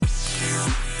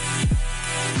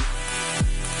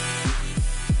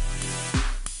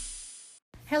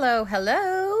Hello,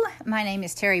 hello. My name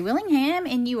is Terry Willingham,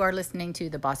 and you are listening to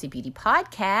the Bossy Beauty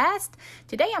Podcast.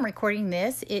 Today I'm recording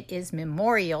this. It is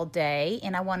Memorial Day,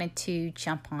 and I wanted to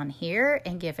jump on here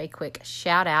and give a quick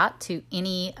shout out to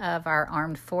any of our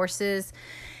armed forces.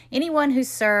 Anyone who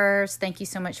serves, thank you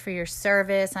so much for your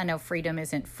service. I know freedom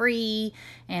isn't free,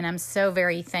 and I'm so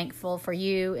very thankful for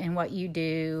you and what you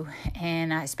do,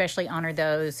 and I especially honor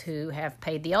those who have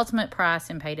paid the ultimate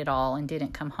price and paid it all and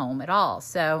didn't come home at all.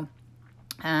 So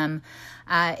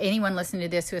anyone listening to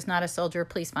this who is not a soldier,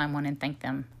 please find one and thank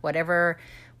them. Whatever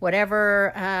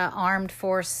armed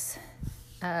force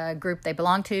group they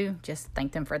belong to, just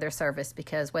thank them for their service,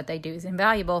 because what they do is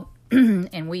invaluable,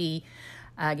 and we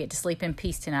get to sleep in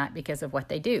peace tonight because of what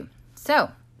they do. So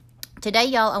today,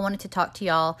 y'all, I wanted to talk to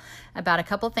y'all about a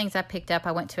couple of things I picked up.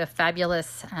 I went to a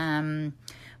fabulous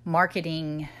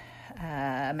marketing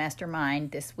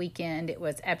mastermind this weekend. It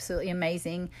was absolutely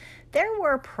amazing. There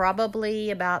were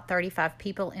probably about 35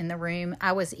 people in the room.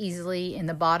 I was easily in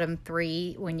the bottom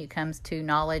 3 when it comes to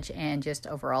knowledge and just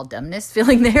overall dumbness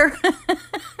feeling there.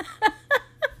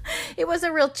 It was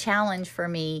a real challenge for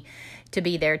me to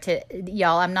be there.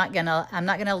 Y'all, I'm not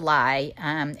gonna lie,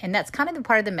 and that's kind of the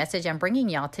part of the message I'm bringing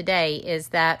y'all today, is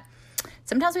that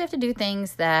sometimes we have to do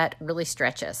things that really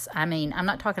stretch us. I mean, I'm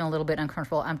not talking a little bit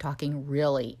uncomfortable. I'm talking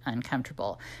really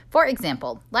uncomfortable. For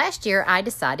example, last year I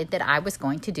decided that I was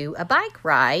going to do a bike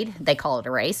ride. They call it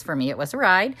a race. For me, it was a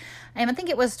ride. And I think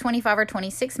it was 25 or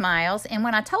 26 miles. And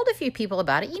when I told a few people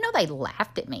about it, they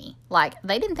laughed at me. Like,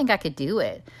 they didn't think I could do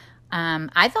it.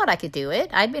 I thought I could do it.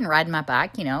 I'd been riding my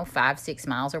bike, 5-6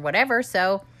 miles or whatever.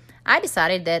 So I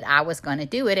decided that I was going to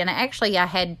do it. And I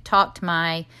had talked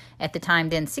my, at the time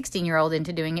then, 16-year-old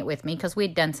into doing it with me, because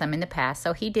we'd done some in the past.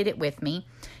 So he did it with me,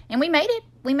 and we made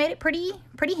it pretty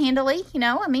handily.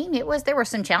 There were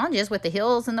some challenges with the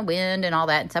hills and the wind and all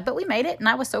that and stuff, but we made it, and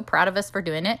I was so proud of us for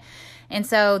doing it. And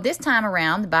so this time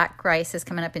around, the bike race is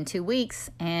coming up in 2 weeks,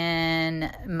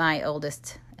 and my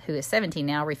oldest, who is 17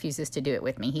 now, refuses to do it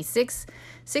with me. He's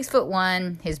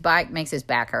 6'1". His bike makes his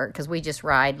back hurt, because we just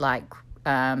ride like,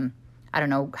 I don't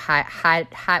know, high,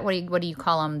 what do you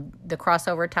call them? The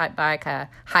crossover type bike,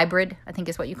 hybrid, I think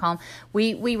is what you call them.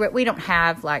 We don't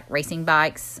have like racing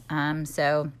bikes,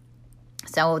 so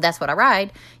that's what I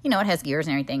ride. It has gears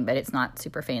and everything, but it's not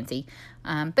super fancy.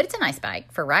 But it's a nice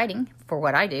bike for riding, for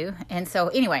what I do. And so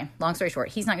anyway, long story short,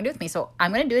 he's not going to do it with me. So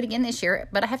I'm going to do it again this year,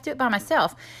 but I have to do it by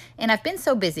myself. And I've been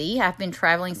so busy. I've been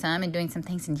traveling some and doing some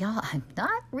things. And y'all, I'm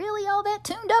not really all that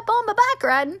tuned up on my bike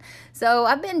riding. So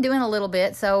I've been doing a little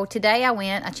bit. So today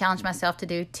I challenged myself to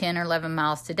do 10 or 11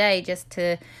 miles today, just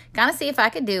to kind of see if I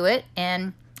could do it.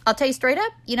 And I'll tell you straight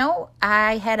up,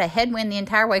 I had a headwind the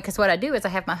entire way, because what I do is I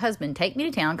have my husband take me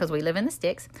to town, because we live in the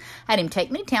sticks. I had him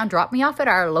take me to town, drop me off at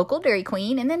our local Dairy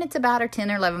Queen, and then it's about a 10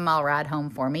 or 11 mile ride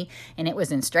home for me. And it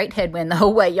was in straight headwind the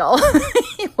whole way, y'all.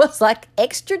 It was like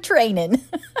extra training.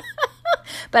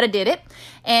 But I did it.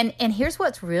 And here's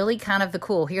what's really kind of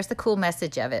here's the cool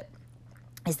message of it,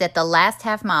 is that the last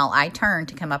half mile I turned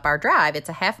to come up our drive. It's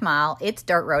a half mile. It's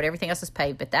dirt road. Everything else is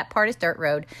paved, but that part is dirt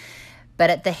road.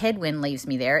 But the headwind leaves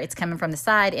me there. It's coming from the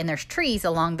side, and there's trees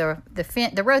along the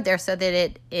road there, so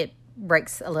that it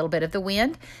breaks a little bit of the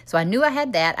wind. So I knew I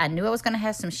had that. I knew I was going to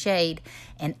have some shade,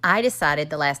 and I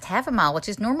decided the last half a mile, which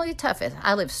is normally the toughest.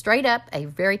 I live straight up a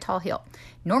very tall hill.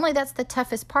 Normally that's the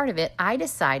toughest part of it. I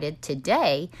decided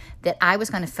today that I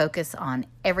was going to focus on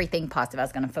everything positive. I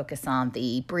was going to focus on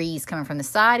the breeze coming from the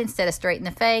side instead of straight in the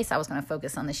face. I was going to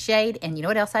focus on the shade. And you know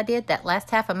what else I did? That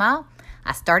last half a mile,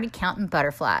 I started counting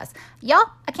butterflies. Y'all,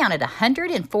 I counted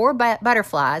 104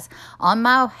 butterflies on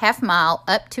my half mile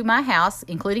up to my house,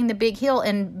 including the big hill.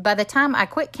 And by the time I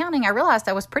quit counting, I realized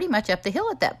I was pretty much up the hill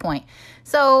at that point.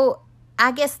 So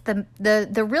I guess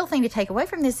the real thing to take away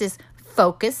from this is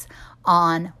focus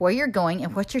on where you're going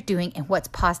and what you're doing and what's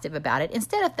positive about it.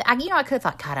 Instead of, I could have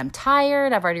thought, God, I'm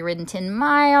tired. I've already ridden 10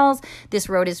 miles. This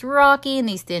road is rocky and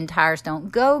these thin tires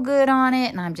don't go good on it.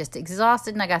 And I'm just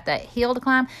exhausted and I got that hill to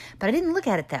climb. But I didn't look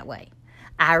at it that way.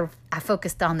 I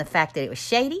focused on the fact that it was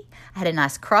shady. I had a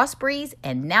nice cross breeze,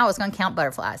 and now I was going to count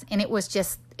butterflies. And it was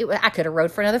just, I could have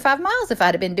rode for another 5 miles if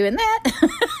I'd have been doing that.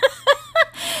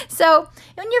 So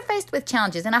when you're faced with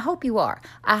challenges, and I hope you are,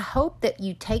 I hope that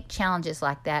you take challenges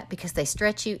like that, because they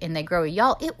stretch you and they grow you.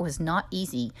 Y'all, it was not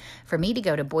easy for me to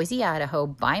go to Boise, Idaho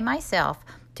by myself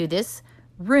to this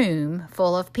room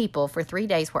full of people for 3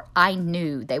 days where I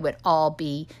knew they would all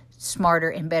be smarter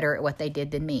and better at what they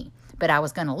did than me. But I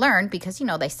was going to learn, because,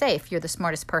 they say if you're the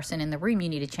smartest person in the room, you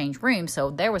need to change rooms. So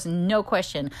there was no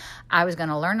question I was going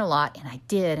to learn a lot, and I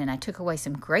did, and I took away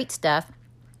some great stuff.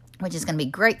 which is going to be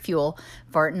great fuel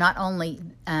for not only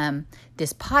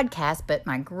this podcast, but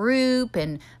my group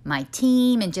and my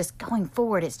team, and just going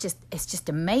forward. It's just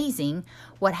amazing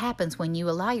what happens when you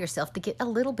allow yourself to get a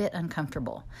little bit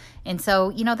uncomfortable. And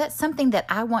so, that's something that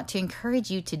I want to encourage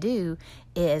you to do,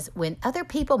 is when other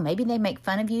people, maybe they make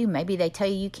fun of you, maybe they tell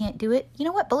you can't do it, you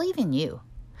know what? Believe in you.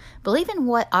 Believe in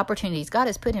what opportunities God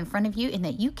has put in front of you, and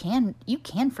that you can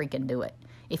freaking do it.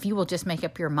 If you will just make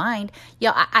up your mind.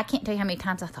 I can't tell you how many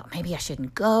times I thought, maybe I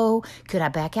shouldn't go. Could I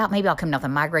back out? Maybe I'll come down with a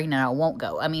migraine and I won't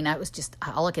go. I mean,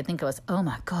 all I could think of was, oh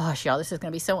my gosh, y'all, this is going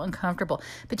to be so uncomfortable.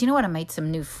 But you know what? I made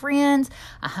some new friends.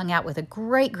 I hung out with a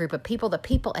great group of people. The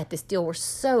people at this deal were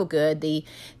so good.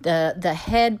 The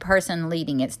head person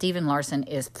leading it, Stephen Larson,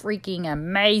 is freaking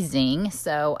amazing.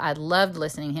 So I loved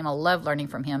listening to him. I loved learning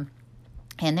from him.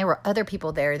 And there were other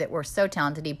people there that were so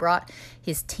talented. He brought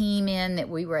his team in that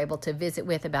we were able to visit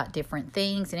with about different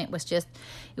things. And it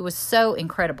was so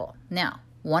incredible. Now,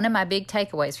 one of my big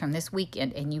takeaways from this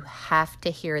weekend, and you have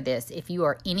to hear this, if you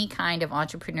are any kind of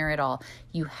entrepreneur at all,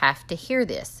 you have to hear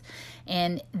this.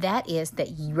 And that is that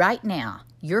right now,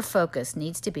 your focus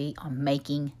needs to be on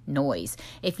making noise.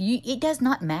 It does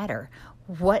not matter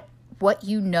what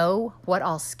you know, what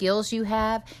all skills you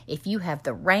have, if you have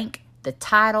the rank, the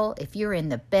title, if you're in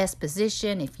the best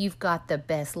position, if you've got the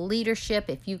best leadership,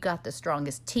 if you've got the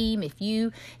strongest team,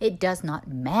 it does not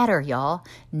matter, y'all.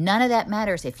 None of that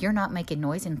matters if you're not making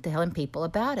noise and telling people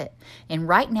about it. And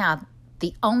right now,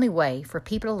 the only way for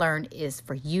people to learn is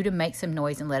for you to make some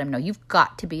noise and let them know. You've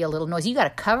got to be a little noisy. You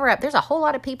got to cover up. There's a whole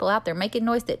lot of people out there making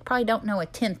noise that probably don't know a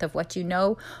tenth of what you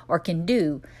know, or can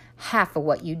do half of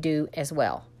what you do as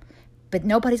well. But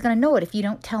nobody's going to know it if you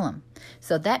don't tell them.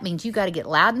 So that means you got to get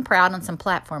loud and proud on some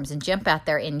platforms and jump out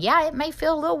there. And yeah, it may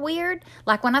feel a little weird.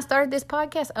 Like when I started this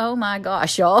podcast, oh my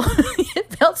gosh, y'all,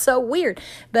 it felt so weird.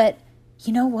 But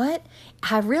you know what?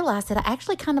 I realized that I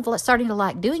actually kind of starting to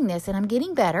like doing this, and I'm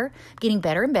getting better and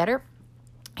better.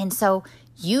 And so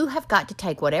you have got to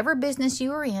take whatever business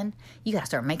you are in, you got to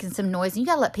start making some noise, and you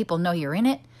got to let people know you're in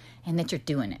it and that you're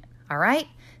doing it. All right?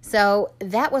 So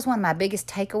that was one of my biggest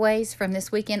takeaways from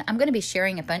this weekend. I'm going to be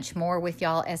sharing a bunch more with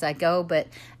y'all as I go, but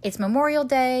it's Memorial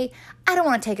Day. I don't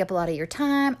want to take up a lot of your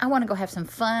time. I want to go have some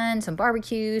fun, some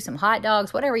barbecue, some hot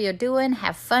dogs, whatever you're doing.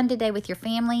 Have fun today with your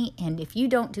family. And if you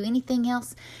don't do anything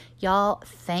else, y'all,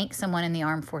 thank someone in the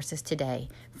armed forces today.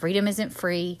 Freedom isn't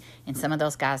free, and some of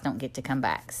those guys don't get to come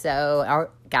back. So,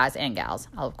 our guys and gals,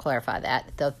 I'll clarify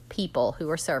that. The people who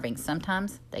are serving,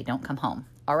 sometimes they don't come home.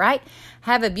 All right?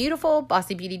 Have a beautiful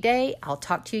Bossy Beauty day. I'll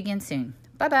talk to you again soon.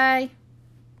 Bye-bye.